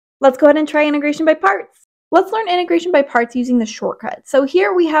Let's go ahead and try integration by parts. Let's learn integration by parts using the shortcut. So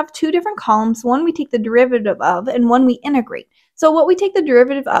here we have two different columns. One we take the derivative of and one we integrate. So what we take the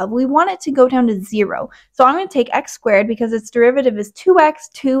derivative of, we want it to go down to 0. So I'm going to take x squared because its derivative is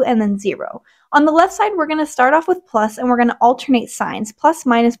 2x, 2, and then 0. On the left side, we're going to start off with plus and we're going to alternate signs, plus,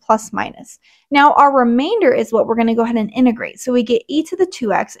 minus, plus, minus. Now our remainder is what we're going to go ahead and integrate. So we get e to the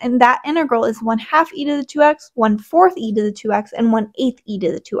 2x, and that integral is 1/2 e to the 2x, 1/4 e to the 2x, and 1/8 e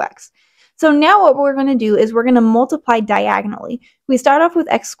to the 2x. So now what we're going to do is we're going to multiply diagonally. We start off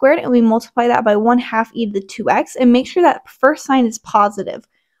with x squared and we multiply that by 1/2 e to the 2x and make sure that first sign is positive.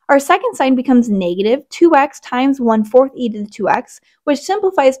 Our second sign becomes negative 2x times 1/4 e to the 2x, which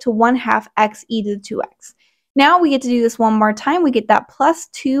simplifies to 1/2 x e to the 2x. Now we get to do this one more time. We get that plus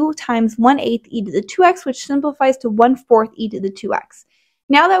 2 times 1/8 e to the 2x, which simplifies to 1/4 e to the 2x.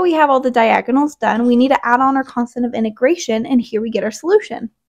 Now that we have all the diagonals done, we need to add on our constant of integration, and here we get our solution.